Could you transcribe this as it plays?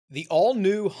The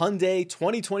all-new Hyundai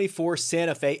 2024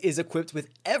 Santa Fe is equipped with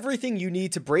everything you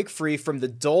need to break free from the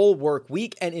dull work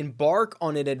week and embark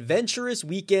on an adventurous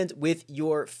weekend with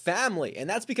your family. And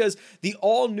that's because the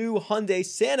all-new Hyundai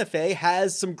Santa Fe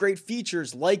has some great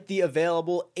features like the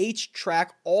available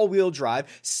H-Track all-wheel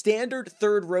drive, standard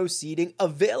third-row seating,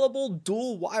 available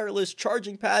dual wireless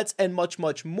charging pads, and much,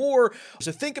 much more.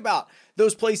 So think about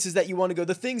those places that you want to go,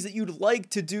 the things that you'd like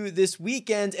to do this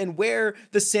weekend, and where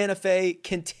the Santa Fe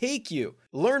can take you.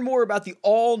 Learn more about the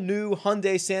all-new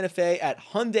Hyundai Santa Fe at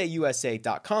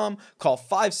HyundaiUSA.com. Call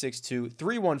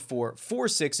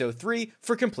 562-314-4603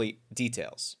 for complete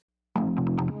details.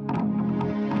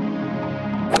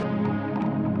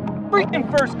 Freaking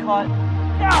first cut.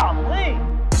 Golly.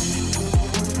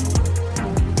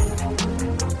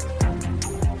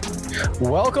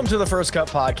 Welcome to the First Cut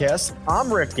Podcast.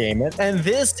 I'm Rick Gaiman, and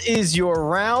this is your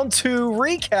round two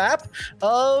recap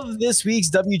of this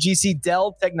week's WGC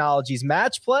Dell Technologies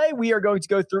match play. We are going to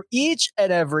go through each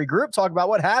and every group, talk about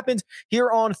what happened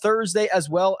here on Thursday, as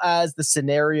well as the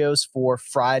scenarios for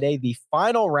Friday, the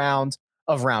final round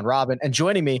of round robin. And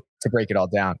joining me to break it all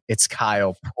down, it's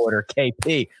Kyle Porter.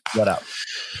 KP, what up?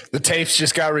 The tapes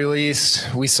just got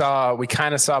released. We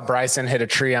kind of saw Bryson hit a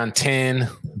tree on 10.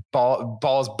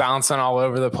 Balls bouncing all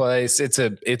over the place. It's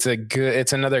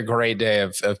another great day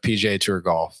of PGA Tour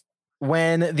golf.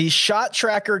 When the shot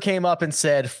tracker came up and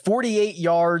said 48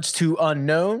 yards to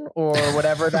unknown or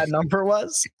whatever that number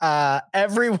was,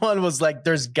 everyone was like,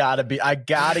 I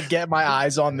gotta get my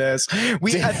eyes on this.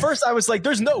 At first I was like,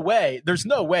 there's no way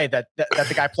that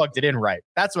the guy plugged it in right.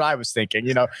 That's what I was thinking.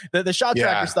 You know, the shot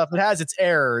tracker stuff, it has its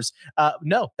errors.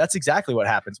 No, that's exactly what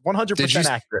happens. 100%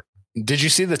 accurate. Did you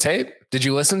see the tape? Did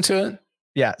you listen to it?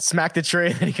 Yeah, smack the tree,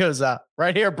 and he goes,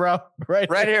 right here, bro. Right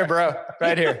here, bro.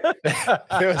 Right here.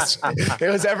 It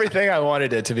was everything I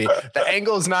wanted it to be. The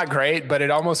angle is not great, but it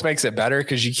almost makes it better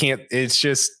because it's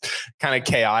just kind of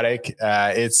chaotic.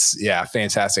 It's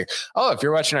fantastic. Oh, if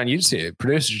you're watching on YouTube,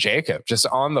 producer Jacob, just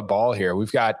on the ball here.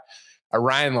 We've got a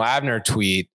Ryan Lavner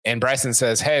tweet, and Bryson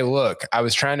says, "Hey, look, I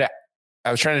was trying to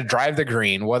drive the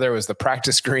green, whether it was the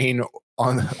practice green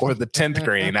or the 10th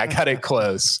green. I got it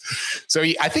close." So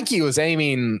I think he was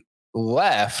aiming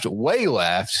left, way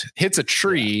left, hits a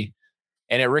tree,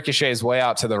 and it ricochets way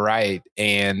out to the right.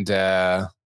 And here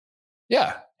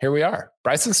we are.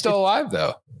 Bryson's still alive,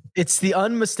 though. It's the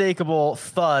unmistakable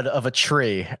thud of a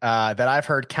tree that I've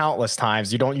heard countless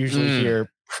times. You don't usually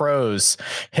hear pros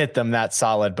hit them that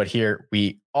solid, but here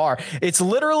we are. It's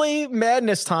literally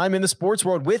madness time in the sports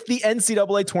world with the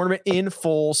NCAA tournament in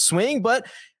full swing, but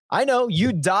I know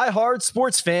you diehard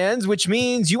sports fans, which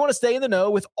means you want to stay in the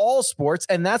know with all sports,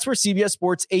 and that's where CBS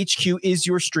Sports HQ is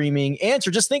your streaming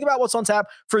answer. Just think about what's on tap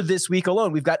for this week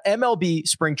alone. We've got MLB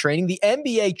spring training, the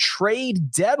NBA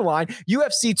trade deadline,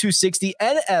 UFC 260,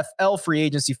 NFL free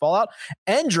agency fallout,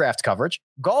 and draft coverage,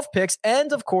 golf picks,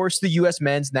 and of course, the U.S.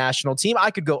 men's national team.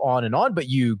 I could go on and on, but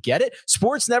you get it.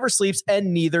 Sports never sleeps,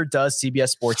 and neither does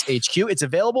CBS Sports HQ. It's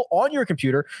available on your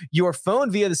computer, your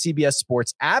phone via the CBS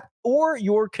Sports app, or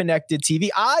your connected TV.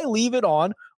 I leave it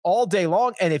on all day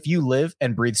long. And if you live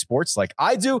and breathe sports like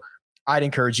I do, I'd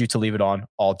encourage you to leave it on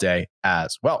all day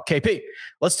as well. KP,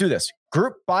 let's do this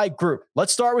group by group.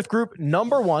 Let's start with group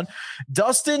number one.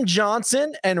 Dustin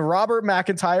Johnson and Robert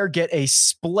McIntyre get a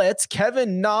split.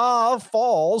 Kevin Na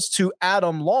falls to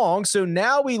Adam Long. So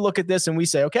now we look at this and we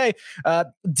say, okay,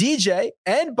 DJ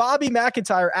and Bobby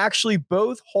McIntyre actually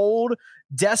both hold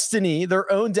their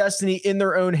own destiny in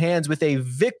their own hands. With a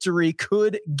victory,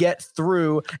 could get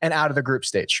through and out of the group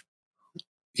stage.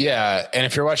 Yeah. And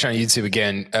if you're watching on YouTube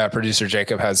again, producer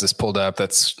Jacob has this pulled up.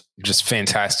 That's just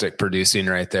fantastic producing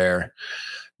right there.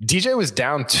 DJ was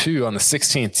down 2 on the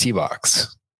 16th tee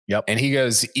box. Yep. And he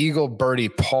goes eagle, birdie,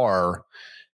 par.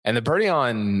 And the birdie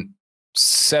on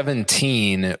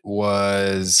 17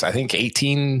 was, I think, an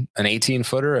 18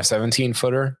 footer, a 17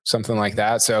 footer, something like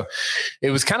that. So it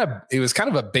was kind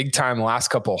of a big time last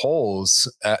couple holes.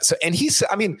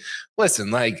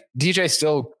 Listen, like DJ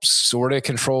still sort of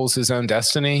controls his own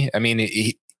destiny. I mean,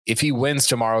 if he wins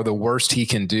tomorrow, the worst he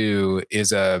can do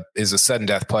is a sudden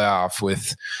death playoff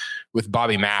with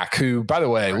Bobby Mack, who, by the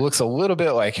way, looks a little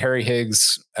bit like Harry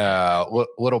Higgs'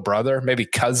 little brother, maybe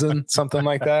cousin, something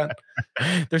like that.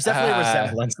 There's definitely a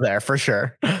resemblance there for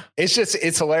sure.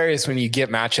 It's hilarious when you get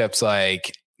matchups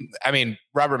like,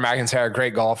 Robert McIntyre,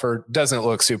 great golfer, doesn't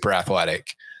look super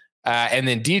athletic. And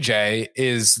then DJ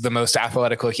is the most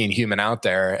athletic looking human out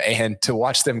there. And to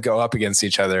watch them go up against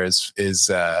each other is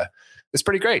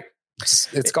pretty great.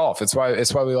 It's golf. It's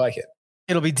why we like it.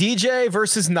 It'll be DJ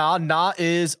versus Na. Na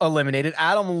is eliminated.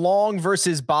 Adam Long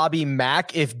versus Bobby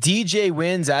Mack. If DJ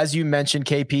wins, as you mentioned,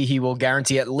 KP, he will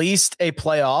guarantee at least a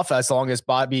playoff as long as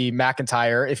Bobby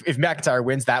McIntyre. If McIntyre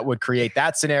wins, that would create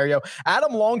that scenario.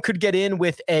 Adam Long could get in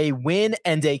with a win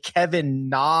and a Kevin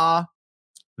Na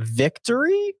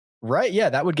victory, right? Yeah,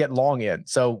 that would get Long in.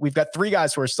 So we've got 3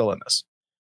 guys who are still in this.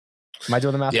 Am I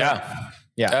doing the math? Yeah. Right?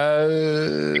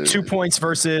 Yeah. 2 points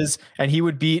versus, and he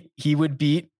would beat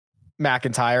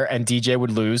McIntyre and DJ would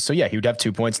lose. So yeah, he would have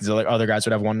 2 points and the other guys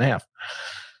would have 1.5.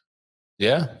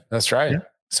 Yeah, that's right. Yeah.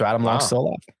 So Adam Long's still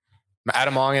alive.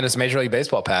 Adam Long in his Major League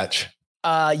Baseball patch.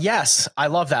 Yes, I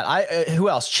love that. Who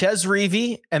else? Ches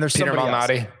Reavie, and there's Peter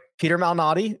Malnati. Peter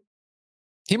Malnati.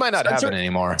 He might not have it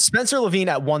anymore. Spencer Levine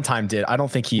at one time did. I don't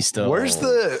think he still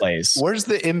plays. Where's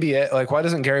the NBA? Like, why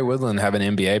doesn't Gary Woodland have an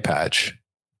NBA patch?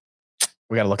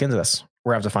 We got to look into this.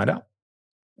 We're going to have to find out.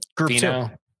 Group Vino.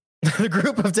 2. The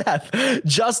group of death.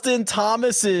 Justin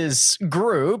Thomas's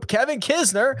group. Kevin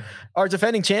Kisner, our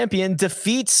defending champion,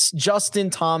 defeats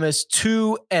Justin Thomas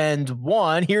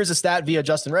 2-1. Here's a stat via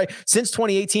Justin Ray. Since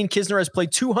 2018, Kisner has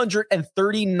played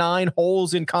 239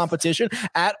 holes in competition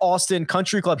at Austin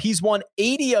Country Club. He's won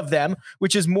 80 of them,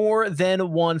 which is more than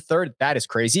 1/3. That is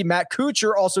crazy. Matt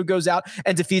Kuchar also goes out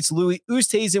and defeats Louis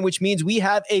Oosthuizen, which means we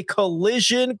have a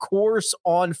collision course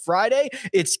on Friday.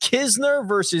 It's Kisner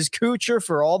versus Kuchar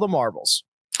for all the marbles.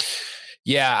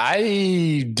 Yeah,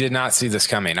 I did not see this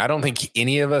coming. I don't think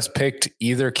any of us picked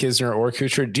either Kisner or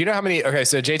Kuchar. Do you know how many? Okay,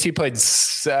 so JT played,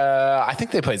 I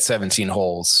think they played 17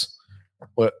 holes.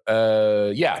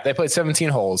 Yeah, they played 17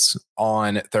 holes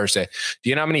on Thursday. Do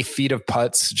you know how many feet of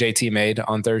putts JT made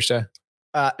on Thursday?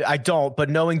 I don't, but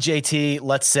knowing JT,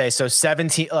 let's say, so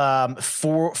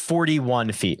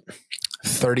 41 feet.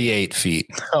 38 feet.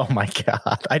 Oh my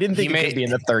God. I didn't think he could be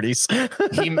in the 30s.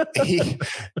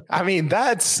 I mean,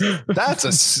 that's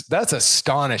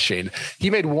astonishing.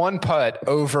 He made one putt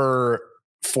over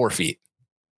 4 feet.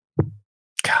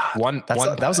 God,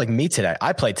 that was like me today.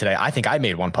 I played today. I think I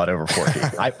made one putt over 4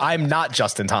 feet. I'm not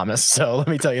Justin Thomas. So let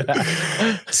me tell you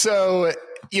that. So,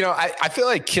 you know, I feel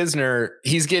like Kisner,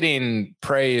 he's getting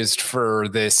praised for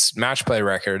this match play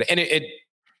record. And it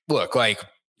look like,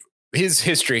 his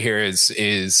history here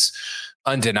is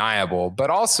undeniable, but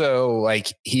also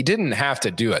like he didn't have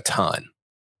to do a ton,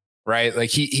 right? Like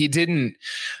he didn't.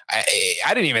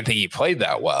 I didn't even think he played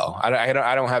that well. I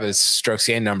don't have his strokes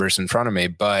gained numbers in front of me,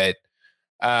 but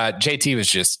JT was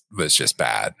just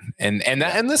bad, and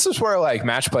this is where like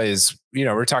match play is. You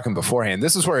know, we're talking beforehand.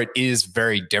 This is where it is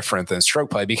very different than stroke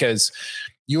play because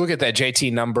you look at that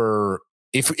JT number.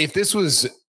 If this was,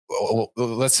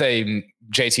 let's say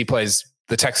JT plays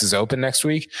the Texas Open next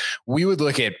week, we would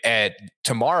look at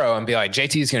tomorrow and be like,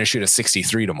 JT is going to shoot a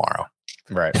 63 tomorrow.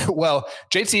 Right. Well,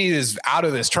 JT is out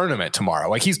of this tournament tomorrow.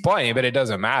 Like he's playing, but it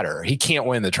doesn't matter. He can't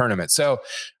win the tournament. So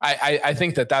I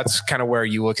think that's kind of where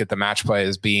you look at the match play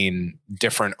as being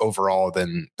different overall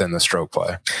than the stroke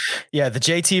play. Yeah. The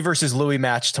JT versus Louis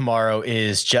match tomorrow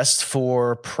is just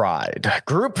for pride.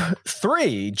 Group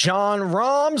 3, John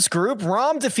Rahm's group.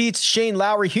 Rahm defeats Shane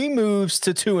Lowry. He moves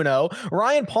to 2-0.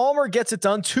 Ryan Palmer gets it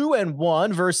done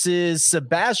 2-1 versus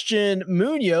Sebastian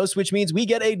Munoz, which means we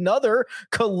get another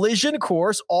collision course.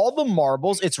 All the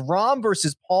marbles. It's Rahm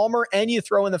versus Palmer, and you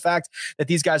throw in the fact that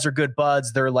these guys are good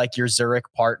buds. They're like your Zurich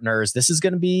partners. This is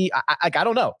going to be, I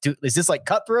don't know. Is this like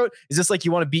cutthroat? Is this like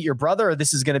you want to beat your brother, or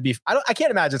this is going to be? I can't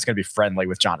imagine it's going to be friendly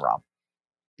with John Rahm.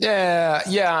 Yeah.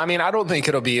 I mean, I don't think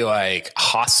it'll be like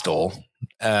hostile.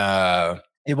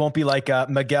 It won't be like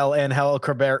Miguel Angel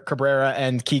Cabrera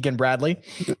and Keegan Bradley.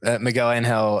 Miguel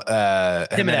Angel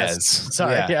Jimenez.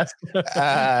 Sorry. Yeah.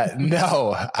 Yes.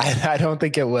 No, I don't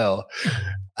think it will.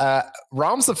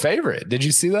 Rahm's the favorite. Did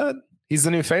you see that? He's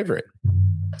the new favorite.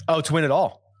 Oh, to win it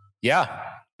all. Yeah.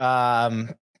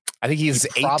 I think he's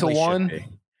 8-1.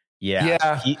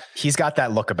 Yeah. He's got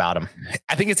that look about him.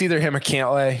 I think it's either him or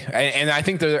Cantlay. And I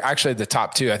think they're actually the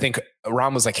top two. I think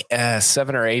Rahm was like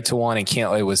 7 or 8-1 and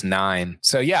Cantlay was 9.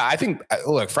 So yeah, I think,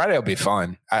 look, Friday will be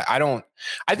fun. I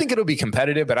think it'll be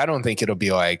competitive, but I don't think it'll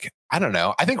be like, I don't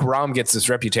know. I think Rahm gets this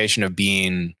reputation of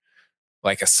being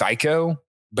like a psycho,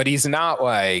 but he's not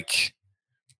like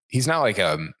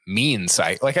a mean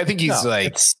psycho. Like I think he's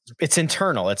it's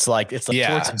internal. It's like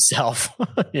towards himself.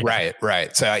 Yeah.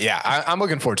 Right. So yeah, I'm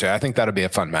looking forward to it. I think that'll be a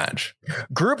fun match.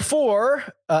 Group 4,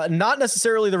 not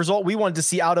necessarily the result we wanted to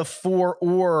see out of 4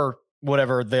 or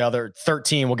whatever the other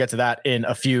 13. We'll get to that in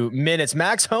a few minutes.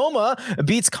 Max Homa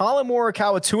beats Colin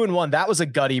Morikawa 2-1. That was a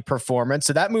gutty performance.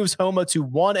 So that moves Homa to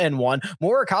 1-1.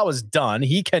 Morikawa's done.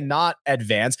 He cannot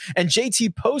advance. And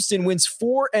JT Poston wins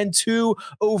 4-2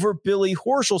 over Billy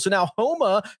Horschel. So now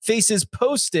Homa faces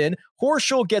Poston.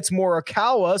 Horschel gets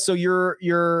Morikawa. So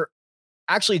you're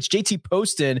actually, it's JT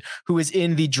Poston who is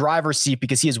in the driver's seat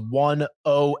because he is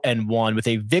 1-0-1. With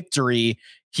a victory,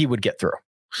 he would get through.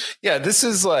 Yeah, this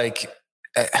is like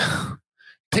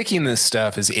picking this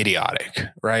stuff is idiotic,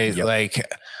 right? Yep. Like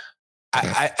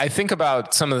I think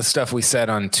about some of the stuff we said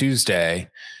on Tuesday,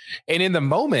 and in the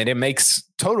moment it makes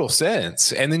total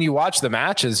sense. And then you watch the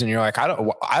matches and you're like,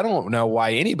 I don't know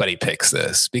why anybody picks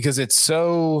this, because it's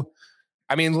so,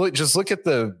 I mean, look at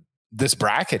this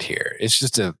bracket here. It's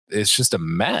just a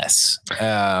mess.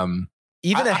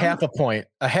 Even a half a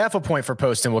point for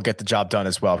Poston will get the job done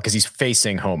as well, because he's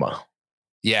facing Homa.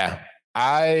 Yeah.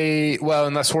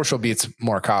 Unless Horschel beats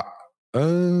Morikawa.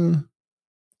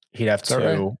 He'd have to.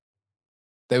 Right?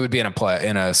 They would be in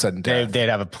a sudden death. They'd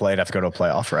have to go to a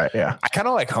playoff, right? Yeah. I kind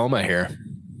of like Homa here.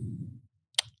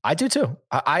 I do too.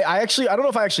 I don't know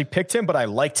if I actually picked him, but I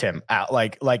liked him at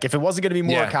like if it wasn't going to be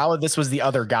Morikawa, this was the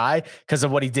other guy because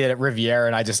of what he did at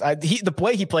Riviera. And the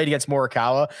way he played against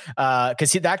Morikawa,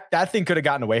 because that thing could have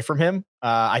gotten away from him.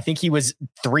 I think he was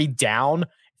 3 down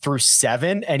through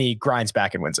 7 and he grinds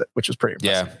back and wins it, which was pretty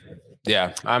impressive.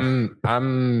 Yeah. I'm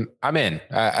in.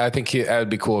 I think that would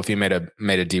be cool if he made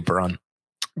a deeper run.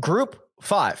 Group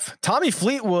 5. Tommy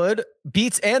Fleetwood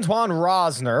beats Antoine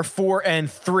Rosner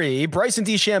 4-3. Bryson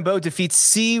DeChambeau defeats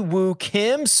Si Woo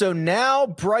Kim. So now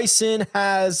Bryson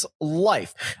has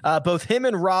life. Both him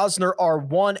and Rosner are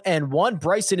 1-1.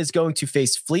 Bryson is going to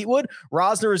face Fleetwood.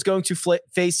 Rosner is going to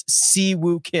face Si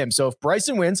Woo Kim. So if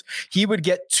Bryson wins, he would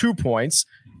get 2 points.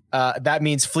 That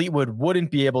means Fleetwood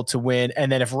wouldn't be able to win. And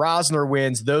then if Rosner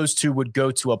wins, those two would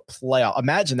go to a playoff.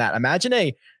 Imagine that. Imagine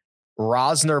a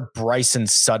Rosner Bryson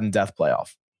sudden death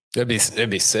playoff. It'd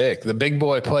be sick. The big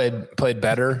boy played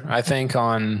better, I think,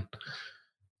 on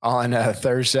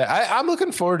Thursday. I'm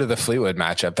looking forward to the Fleetwood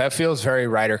matchup. That feels very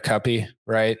Ryder Cuppy,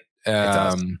 right? It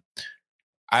does.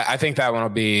 I think that one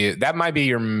might be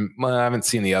I haven't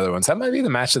seen the other ones. That might be the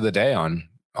match of the day on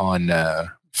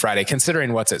Friday,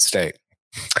 considering what's at stake.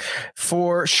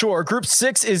 For sure. Group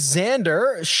 6 is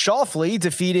Xander Schauffele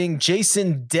defeating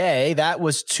Jason Day. That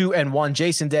was 2-1.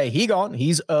 Jason Day, he's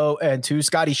 0-2.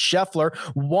 Scotty Scheffler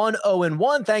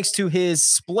 1-0-1 thanks to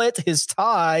his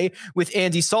tie with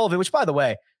Andy Sullivan, which, by the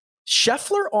way,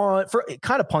 Scheffler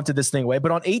kind of punted this thing away,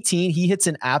 but on 18, he hits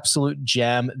an absolute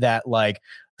gem that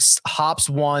hops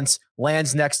once,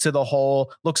 lands next to the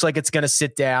hole, looks like it's going to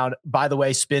sit down. By the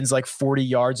way, spins like 40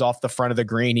 yards off the front of the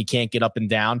green. He can't get up and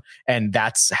down. And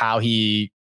that's how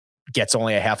he gets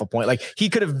only a half a point. Like, he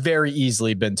could have very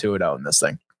easily been 2-0 in this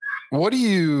thing.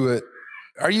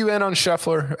 Are you in on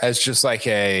Scheffler as just like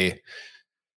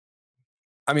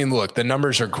look, the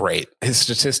numbers are great. His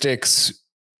statistics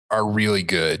are really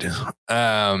good.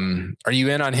 Are you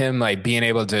in on him like being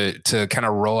able to kind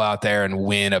of roll out there and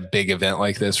win a big event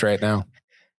like this right now?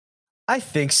 I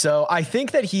think so. I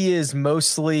think that he is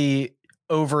mostly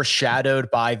overshadowed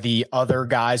by the other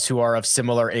guys who are of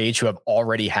similar age who have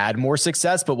already had more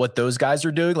success. But what those guys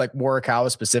are doing, like Morikawa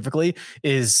specifically,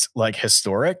 is like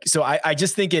historic. So I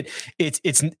just think it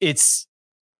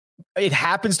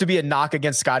happens to be a knock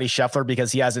against Scotty Scheffler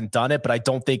because he hasn't done it, but I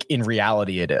don't think in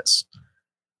reality it is.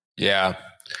 Yeah.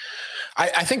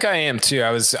 I think I am too.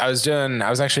 I was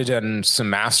actually doing some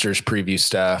Masters preview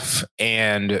stuff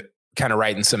and kind of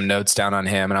writing some notes down on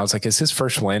him. And I was like, is his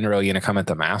first win really going to come at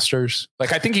the Masters?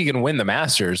 Like, I think he can win the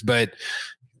Masters, but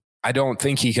I don't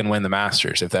think he can win the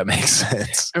Masters, if that makes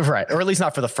sense. Right. Or at least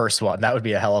not for the first one. That would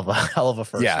be a hell of a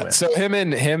first win. So him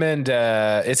and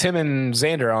it's him and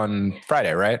Xander on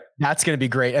Friday, right? That's going to be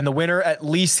great. And the winner at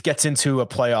least gets into a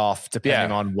playoff,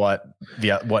 depending on what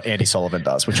Andy Sullivan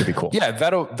does, which would be cool. Yeah,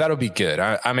 that'll be good.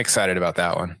 I'm excited about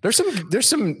that one. There's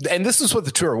some, and this is what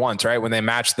the tour wants, right? When they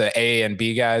match the A and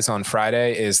B guys on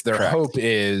Friday, is their hope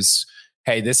is,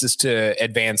 hey, this is to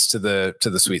advance to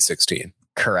the Sweet 16.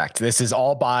 Correct. This is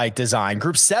all by design.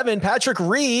 Group 7, Patrick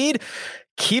Reed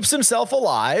keeps himself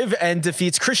alive and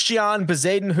defeats Christian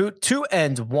Bezuidenhout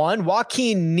 2-1.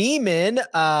 Joaquin Niemann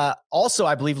also,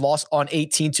 I believe, lost on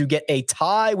 18 to get a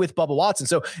tie with Bubba Watson.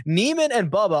 So Niemann and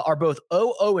Bubba are both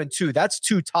 0-2. That's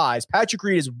 2 ties. Patrick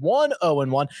Reed is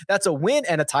 1-0-1. That's a win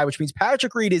and a tie, which means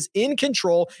Patrick Reed is in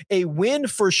control. A win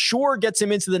for sure gets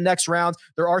him into the next round.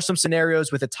 There are some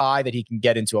scenarios with a tie that he can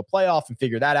get into a playoff and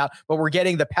figure that out. But we're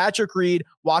getting the Patrick Reed,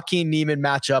 Joaquin Niemann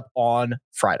matchup on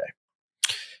Friday.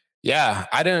 Yeah,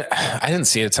 I didn't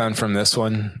see a ton from this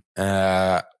one.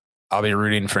 I'll be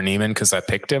rooting for Neiman because I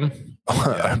picked him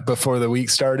before the week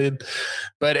started.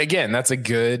 But again, that's a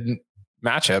good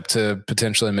matchup to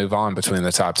potentially move on between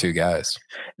the top two guys.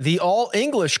 The all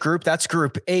English group, that's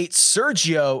group 8.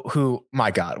 Sergio, who,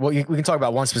 my God, well, we can talk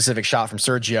about one specific shot from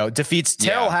Sergio, defeats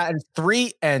Terrell Hatton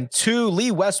 3-2. Lee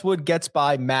Westwood gets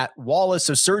by Matt Wallace.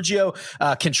 So Sergio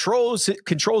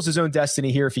controls his own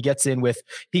destiny here. If he gets in with,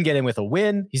 he can get in with a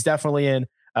win. He's definitely in.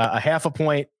 A half a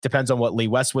point depends on what Lee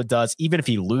Westwood does. Even if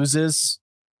he loses,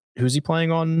 who's he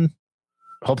playing on?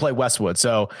 He'll play Westwood.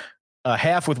 So a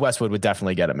half with Westwood would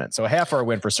definitely get him in. So a half or a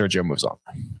win for Sergio moves on.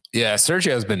 Yeah,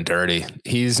 Sergio's been dirty.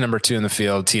 He's number 2 in the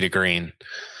field, tee to green.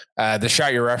 The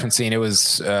shot you're referencing, it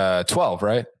was 12,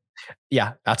 right?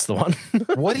 Yeah, that's the one.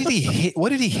 What did he hit? What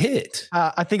did he hit?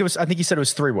 I think he said it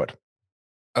was 3 wood.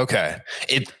 Okay.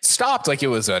 It stopped like it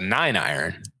was a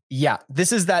 9-iron. Yeah,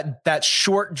 this is that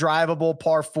short drivable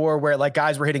par 4 where like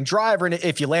guys were hitting driver, and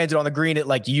if you landed on the green, it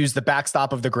like used the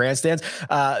backstop of the grandstands.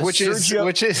 Which is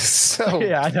so.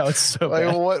 Yeah, I know, it's so like,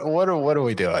 bad. what are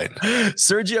we doing?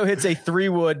 Sergio hits a 3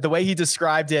 wood. The way he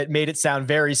described it made it sound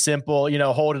very simple.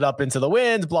 Hold it up into the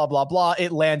wind, blah blah blah.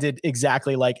 It landed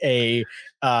exactly like a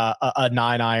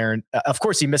 9-iron. Of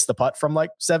course, he missed the putt from like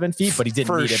 7 feet, but he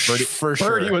didn't need it.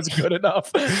 Birdie was good enough.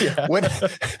 Yeah.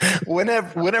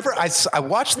 Whenever I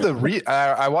watched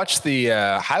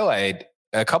the highlight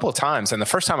a couple of times, and the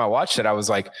first time I watched it, I was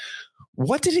like,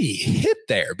 "What did he hit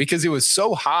there?" Because it was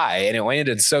so high and it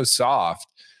landed so soft.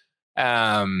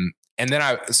 And then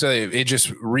it just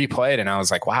replayed, and I was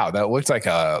like, "Wow, that looked like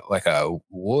a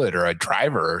wood or a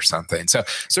driver or something." So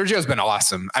Sergio's been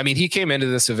awesome. I mean, he came into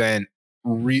this event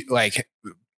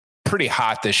pretty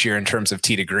hot this year in terms of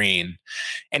tee to green,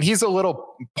 and he's a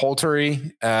little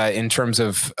poultry in terms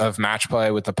of match play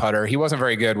with the putter. He wasn't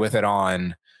very good with it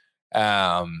on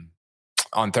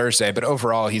Thursday, but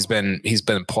overall he's been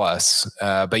plus.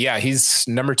 But yeah, he's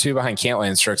number 2 behind Cantlay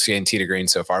in strokes gained tee to green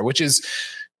so far, which is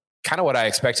kind of what I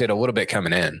expected a little bit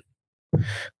coming in.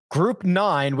 Group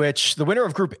 9, which the winner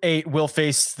of Group 8 will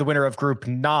face the winner of Group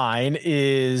 9,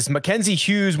 is Mackenzie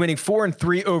Hughes winning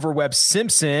 4-3 over Webb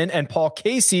Simpson, and Paul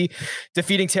Casey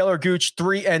defeating Taylor Gooch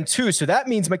 3-2. So that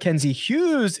means Mackenzie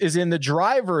Hughes is in the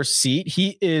driver's seat.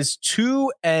 He is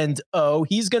 2-0.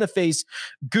 He's going to face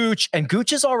Gooch, and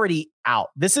Gooch is already out.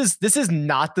 This is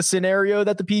not the scenario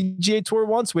that the PGA Tour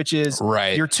wants, which is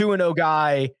right. Your 2-0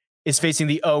 guy is facing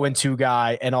the 0-2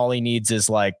 guy, and all he needs is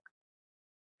like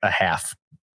a half.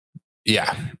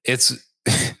 Yeah, it's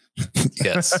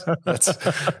yes,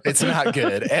 it's not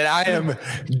good. And I am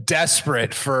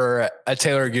desperate for a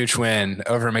Taylor Gooch win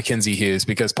over Mackenzie Hughes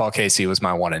because Paul Casey was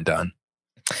my one and done.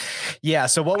 Yeah.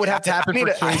 So what would have to happen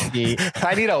for Casey?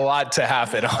 I need a lot to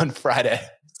happen on Friday.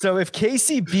 So if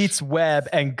Casey beats Webb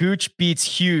and Gooch beats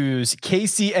Hughes,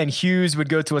 Casey and Hughes would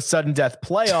go to a sudden death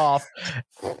playoff,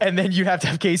 and then you have to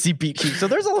have Casey beat Hughes. So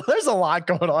there's a lot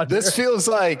going on. This feels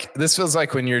like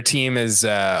when your team is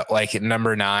like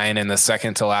number 9 in the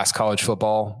second to last college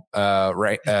football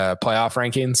playoff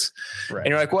rankings, right. And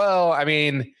you're like, well, I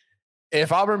mean,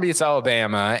 if Auburn beats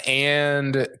Alabama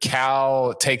and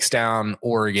Cal takes down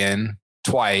Oregon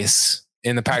twice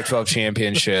in the Pac-12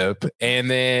 championship, and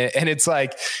it's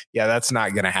like, yeah, that's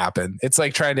not going to happen. It's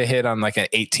like trying to hit on like an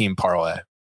 8-team parlay.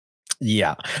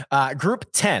 Yeah. Group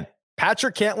 10.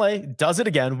 Patrick Cantlay does it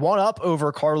again, 1-up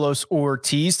over Carlos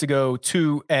Ortiz to go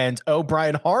 2-0.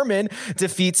 Brian Harmon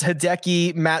defeats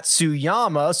Hideki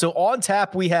Matsuyama. So on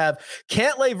tap, we have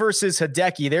Cantlay versus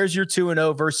Hideki. There's your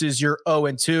 2-0 versus your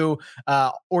 0-2.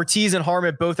 Ortiz and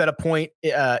Harmon both at a point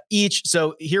each.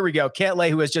 So here we go.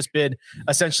 Cantlay, who has just been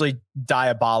essentially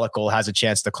diabolical, has a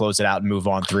chance to close it out and move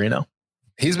on 3-0.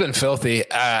 He's been filthy.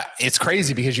 It's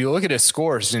crazy because you look at his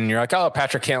scores and you're like, oh,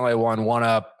 Patrick Cantlay won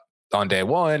 1-up on day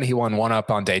 1. He won 1-up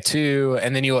on day 2.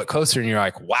 And then you look closer and you're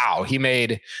like, wow, he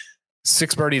made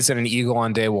 6 birdies and an eagle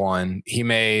on day 1. He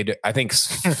made, I think,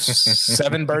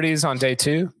 7 birdies on day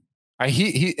 2.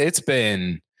 It's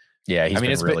been, yeah, he's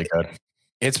been really good.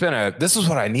 This is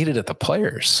what I needed at the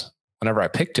Players whenever I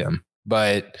picked him,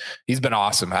 but he's been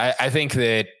awesome. I think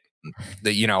that,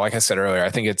 like I said earlier, I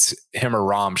think it's him or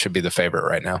Rahm should be the favorite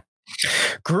right now.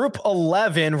 Group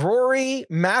 11, Rory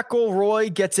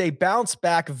McIlroy gets a bounce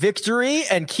back victory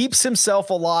and keeps himself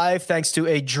alive thanks to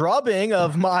a drubbing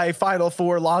of my Final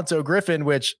Four Lonzo Griffin,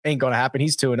 which ain't going to happen.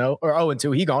 He's 2-0 or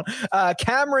 0-2. He gone.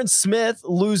 Cameron Smith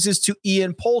loses to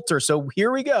Ian Poulter. So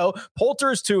here we go. Poulter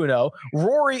is 2-0.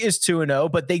 Rory is 2-0,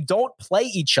 but they don't play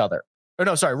each other. Or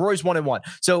no, sorry, Rory's 1-1.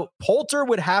 So Poulter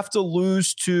would have to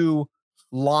lose to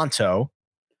Lonzo.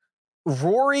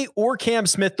 Rory or Cam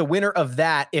Smith, the winner of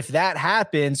that, if that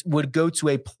happens, would go to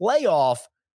a playoff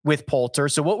with Poulter.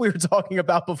 So what we were talking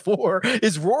about before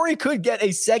is Rory could get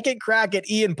a second crack at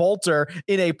Ian Poulter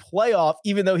in a playoff,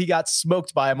 even though he got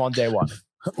smoked by him on day one.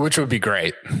 Which would be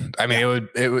great. I mean,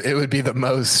 it would be the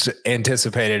most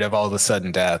anticipated of all the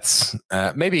sudden deaths.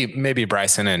 Maybe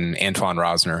Bryson and Antoine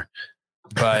Rosner,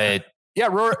 but yeah,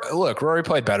 Rory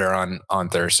played better on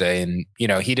Thursday, and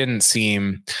he didn't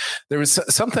seem. There was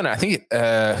something I think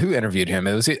who interviewed him.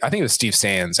 I think it was Steve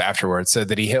Sands afterwards said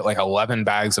that he hit like 11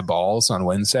 bags of balls on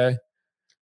Wednesday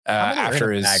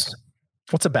after his. Bag?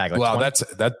 What's a bag? Like well,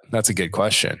 20? that's a good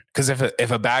question, because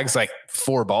if a bag's like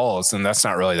 4 balls, then that's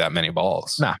not really that many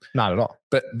balls. Nah, not at all.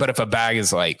 But if a bag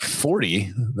is like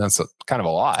 40, that's kind of a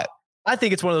lot. I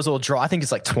think it's one of those little draw. I think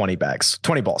it's like 20 bags,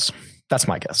 20 balls. That's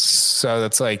my guess. So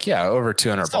that's like, over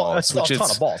 200 balls, that's which a is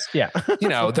ton of balls. Yeah.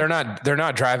 they're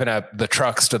not driving up the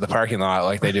trucks to the parking lot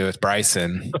like they do with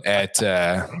Bryson at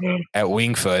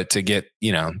Wingfoot to get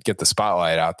the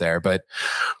spotlight out there. But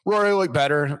Rory looked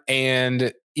better,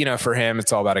 and for him,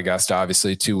 it's all about Augusta,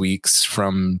 obviously 2 weeks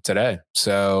from today.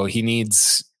 So he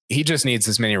just needs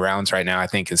as many rounds right now, I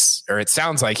think, or it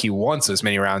sounds like he wants as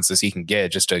many rounds as he can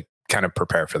get just to kind of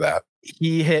prepare for that.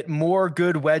 He hit more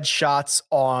good wedge shots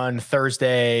on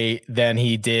Thursday than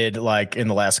he did like in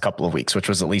the last couple of weeks, which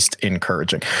was at least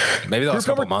encouraging. Maybe the last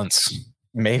couple months.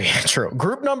 Maybe true.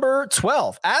 Group number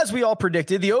 12, as we all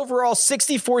predicted, the overall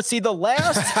 64th seed, the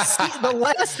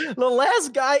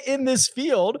last guy in this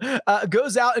field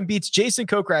goes out and beats Jason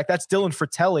Kokrak. That's Dylan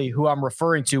Fratelli, who I'm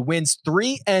referring to, wins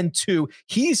 3-2.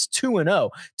 He's 2-0.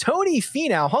 Tony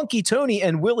Finau, Hunky Tony,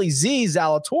 and Willie Z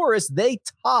Zalatoris, they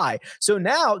tie. So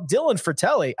now Dylan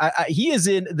Fratelli, he is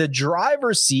in the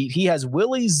driver's seat. He has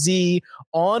Willie Z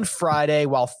on Friday,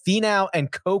 while Finau and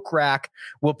Kokrak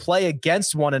will play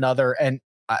against one another. And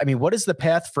I mean, what is the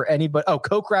path for anybody? Oh,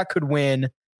 Kokrak could win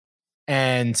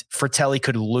and Fratelli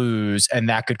could lose, and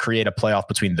that could create a playoff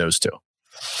between those two.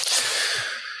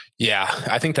 Yeah,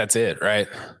 I think that's it, right?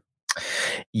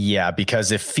 Yeah,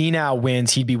 because if Finau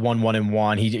wins, he'd be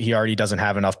 1-1-1. He already doesn't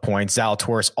have enough points.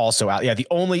 Zalatoris also out. Yeah, the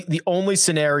only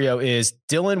scenario is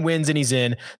Dylan wins and he's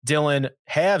in. Dylan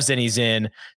halves and he's in.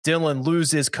 Dylan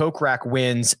loses, Kokrak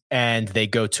wins, and they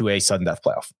go to a sudden death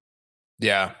playoff.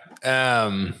 Yeah.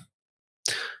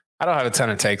 I don't have a ton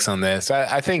of takes on this.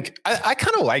 I think I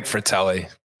kind of like Fratelli.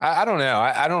 I don't know.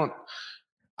 I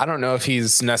don't know if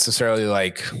he's necessarily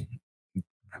like,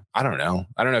 I don't know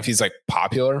if he's like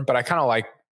popular, but I kind of like,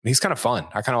 he's kind of fun.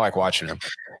 I kind of like watching him.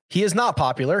 He is not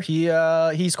popular.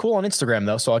 He's cool on Instagram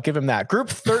though, so I'll give him that. Group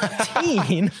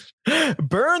 13,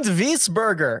 Bernd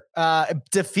Wiesberger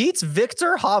defeats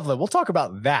Victor Hovland. We'll talk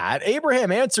about that. Abraham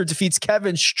Ancer defeats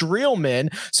Kevin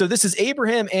Streelman. So this is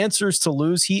Abraham Ancer's to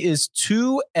lose. He is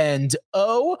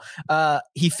 2-0.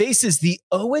 He faces the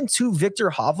 0-2 Victor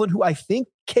Hovland, who I think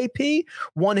KP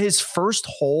won his first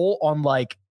hole on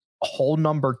like hole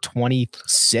number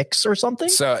 26 or something.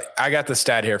 So I got the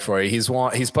stat here for you.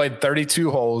 He's played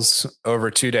 32 holes over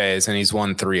 2 days and he's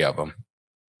won 3 of them.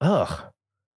 Ugh.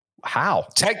 How?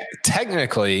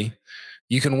 Technically,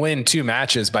 you can win 2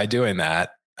 matches by doing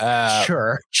that.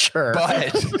 Sure.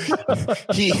 But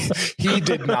he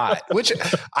did not, which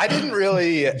I didn't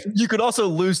really. You could also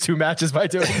lose 2 matches by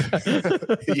doing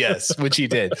that. Yes, which he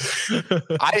did.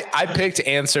 I picked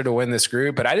Ancer to win this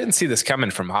group, but I didn't see this coming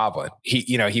from Hovland.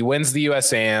 He wins the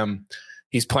USAM.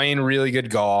 He's playing really good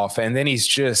golf, and then he's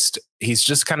just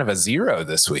kind of a zero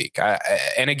this week.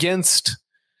 And against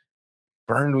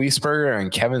Bernd Wiesberger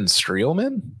and Kevin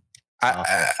Streelman.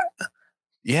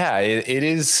 Yeah, it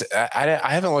is. I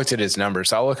haven't looked at his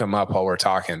numbers. I'll look him up while we're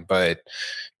talking, but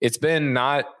it's been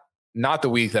not the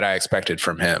week that I expected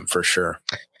from him for sure.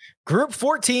 Group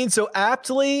 14, so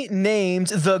aptly named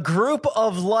the group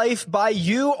of life by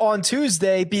you on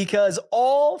Tuesday, because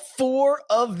all 4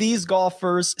 of these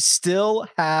golfers still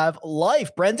have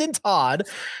life. Brendan Todd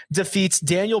defeats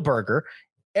Daniel Berger.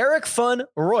 Eric Van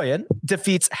Rooyen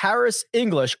defeats Harris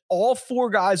English. All 4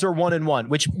 guys are 1-1,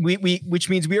 which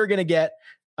means we are going to get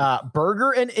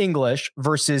Berger and English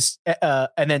versus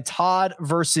and then Todd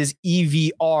versus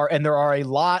EVR, and there are a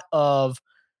lot of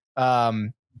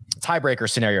tiebreaker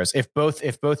scenarios if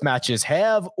both matches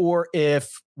have, or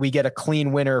if we get a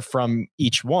clean winner from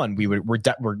each one,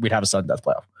 we'd have a sudden death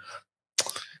playoff.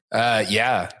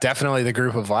 Yeah, definitely the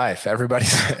group of life.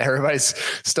 Everybody's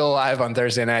still alive on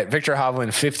Thursday night. Victor Hovland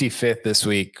 55th this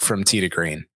week from tee to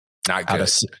green. Not good.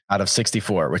 Out of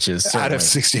 64, which is out of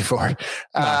 64.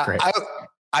 Not great.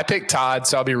 I picked Todd,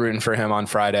 so I'll be rooting for him on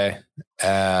Friday.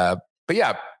 But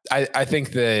yeah, I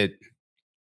think that.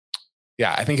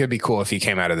 Yeah, I think it'd be cool if he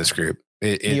came out of this group.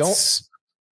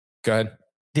 Go ahead.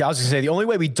 I was going to say the only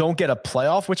way we don't get a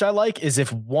playoff, which I like, is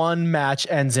if one match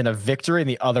ends in a victory and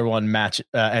the other one match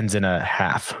ends in a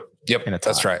half. Yep,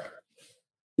 that's right.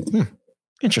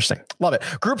 Interesting. Love it.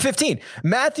 Group 15.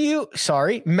 Matt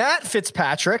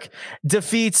Fitzpatrick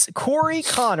defeats Corey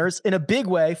Connors in a big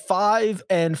way,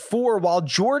 5-4, while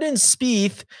Jordan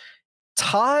Spieth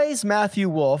ties Matthew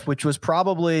Wolff, which was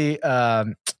probably a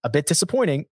bit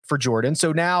disappointing for Jordan.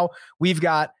 So now we've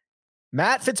got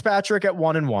Matt Fitzpatrick at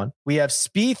 1-1. We have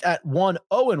Spieth at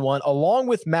 1-0-1, along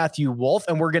with Matthew Wolff,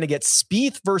 and we're going to get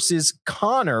Spieth versus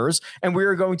Connors, and we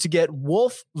are going to get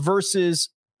Wolff versus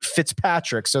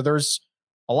Fitzpatrick. So there's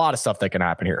a lot of stuff that can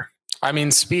happen here. I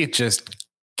mean, Spieth just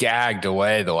gagged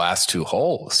away the last 2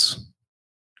 holes.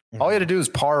 All he had to do is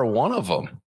par one of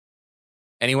them,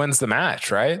 and he wins the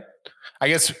match, right? I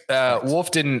guess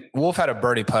Wolff had a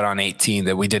birdie putt on 18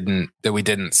 that we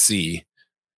didn't see.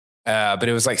 But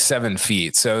it was like 7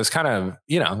 feet. So it was kind of,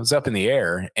 it was up in the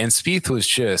air. And Spieth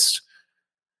was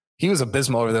he was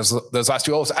abysmal over those last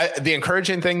 2 holes. The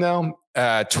encouraging thing though,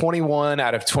 21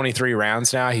 out of 23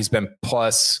 rounds now, he's been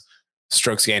plus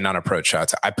strokes gained on approach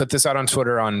shots. I put this out on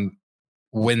Twitter on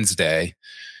Wednesday.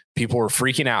 People were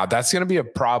freaking out. That's going to be a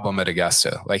problem at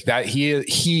Augusta. Like that,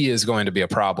 he is going to be a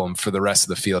problem for the rest of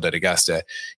the field at Augusta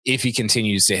if he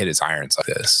continues to hit his irons like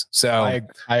this. So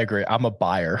I agree. I'm a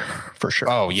buyer for sure.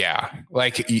 Oh yeah,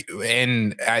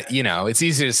 it's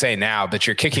easy to say now, but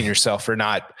you're kicking yourself for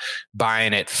not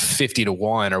buying it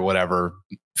 50-1 or whatever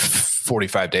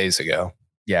 45 days ago.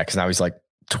 Yeah, because now he's like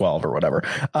 12 or whatever.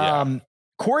 Yeah.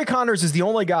 Corey Connors is the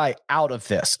only guy out of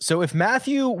this. So if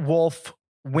Matthew Wolff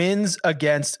wins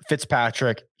against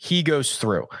Fitzpatrick, he goes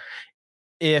through.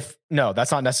 No, that's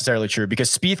not necessarily true,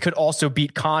 because Spieth could also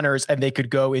beat Connors and they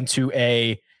could go into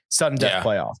a sudden death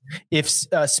playoff. If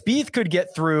Spieth could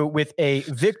get through with a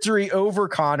victory over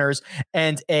Connors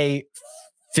and a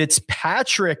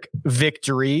Fitzpatrick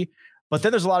victory, but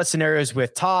then there's a lot of scenarios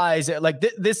with ties. Like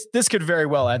this could very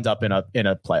well end up in a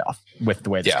playoff with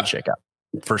the way this could shake out.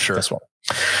 For sure. This one.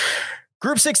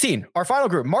 Group 16, our final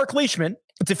group. Mark Leishman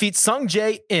defeats Sung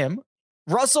Jae Im.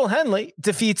 Russell Henley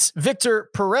defeats Victor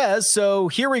Perez. So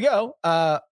here we go.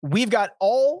 We've got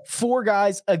all 4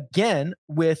 guys again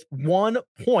with 1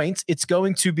 point. It's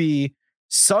going to be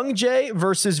Sung Jae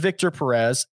versus Victor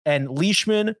Perez and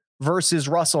Leishman versus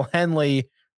Russell Henley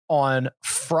on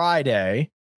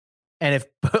Friday. And if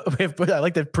I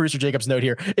like the producer Jacob's note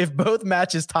here, if both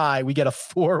matches tie, we get a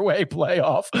 4-way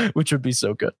playoff, which would be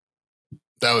so good.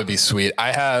 That would be sweet.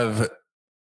 I have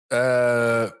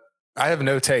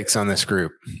no takes on this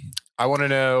group. I want to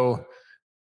know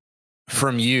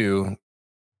from you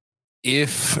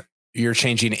if you're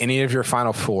changing any of your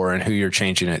final 4 and who you're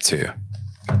changing it to.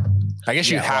 I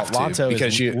guess you have to,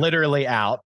 because you literally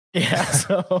out. Yeah.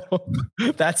 So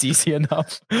that's easy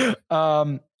enough.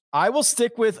 I will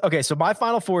stick with, so my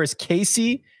final 4 is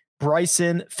Casey,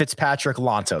 Bryson, Fitzpatrick,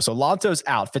 Lanto. So Lanto's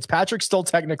out. Fitzpatrick's still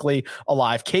technically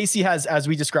alive. Casey has, as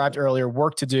we described earlier,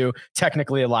 work to do,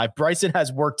 technically alive. Bryson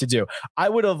has work to do. I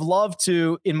would have loved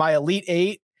to, in my Elite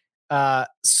 8,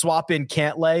 swap in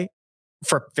Cantlay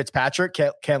for Fitzpatrick.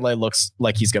 Cantlay looks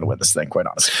like he's going to win this thing, quite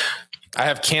honestly. I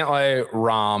have Cantlay,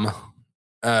 Rahm.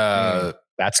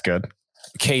 That's good.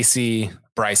 Casey,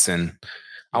 Bryson.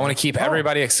 I want to keep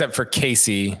everybody except for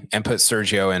Casey and put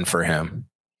Sergio in for him.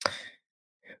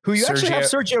 Who you actually have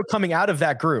Sergio coming out of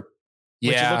that group,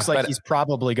 which it looks like he's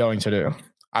probably going to do.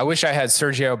 I wish I had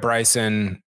Sergio,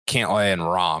 Bryson, Cantlay, and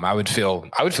Rahm. I would feel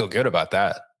good about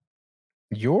that.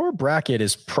 Your bracket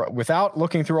is without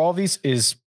looking through all these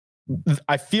is,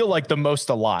 I feel like the most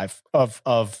alive of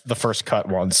the first cut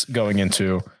ones going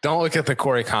into. Don't look at the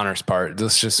Corey Connors part.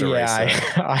 Let's just erase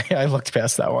that. I looked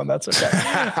past that one. That's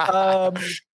okay. All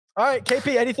right,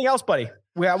 KP, anything else, buddy?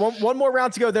 We have one more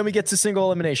round to go. Then we get to single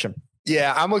elimination.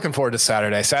 Yeah, I'm looking forward to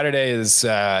Saturday. Saturday is,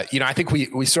 I think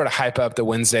we sort of hype up the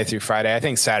Wednesday through Friday. I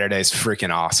think Saturday is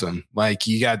freaking awesome. Like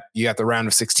you got the round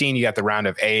of 16, you got the round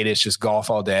of 8. It's just golf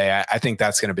all day. I think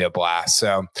that's going to be a blast.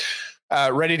 So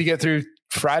ready to get through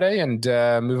Friday and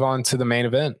move on to the main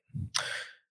event.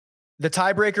 The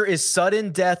tiebreaker is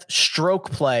sudden death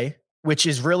stroke play, which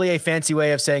is really a fancy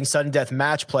way of saying sudden death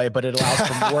match play, but it allows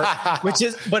for more,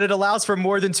 it allows for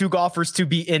more than 2 golfers to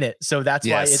be in it. So that's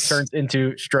why it turns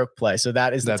into stroke play. So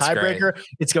that is the tiebreaker. Great.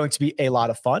 It's going to be a lot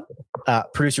of fun.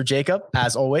 Producer Jacob,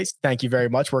 as always, thank you very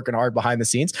much. Working hard behind the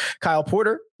scenes. Kyle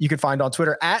Porter, you can find on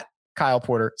Twitter at Kyle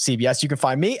Porter CBS. You can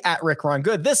find me at Rick Ron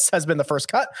Good. This has been The First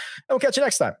Cut, and we'll catch you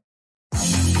next time.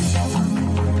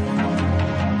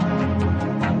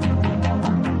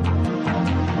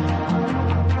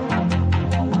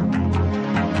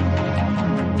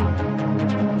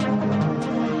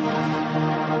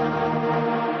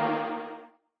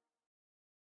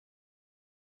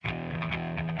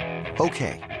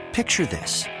 Okay, picture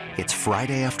this. It's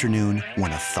Friday afternoon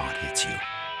when a thought hits you.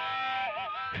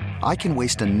 I can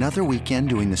waste another weekend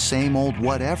doing the same old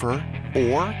whatever,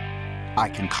 or I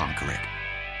can conquer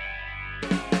it.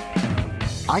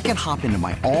 I can hop into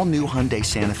my all-new Hyundai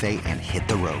Santa Fe and hit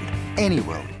the road. Any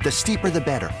road. The steeper, the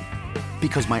better.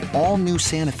 Because my all-new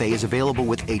Santa Fe is available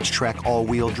with H-Track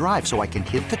all-wheel drive, so I can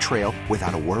hit the trail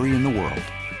without a worry in the world.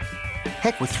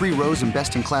 Heck, with 3 rows and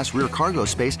best-in-class rear cargo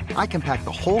space, I can pack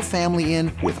the whole family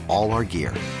in with all our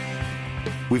gear.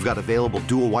 We've got available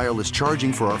dual wireless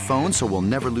charging for our phones, so we'll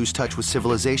never lose touch with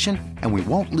civilization, and we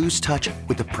won't lose touch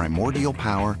with the primordial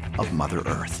power of Mother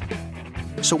Earth.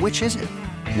 So which is it?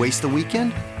 Waste the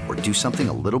weekend or do something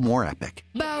a little more epic?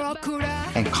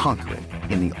 And conquer it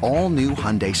in the all-new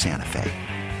Hyundai Santa Fe.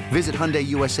 Visit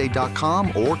HyundaiUSA.com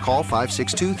or call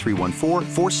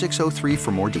 562-314-4603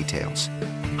 for more details.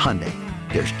 Hyundai,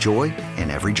 there's joy in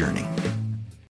every journey.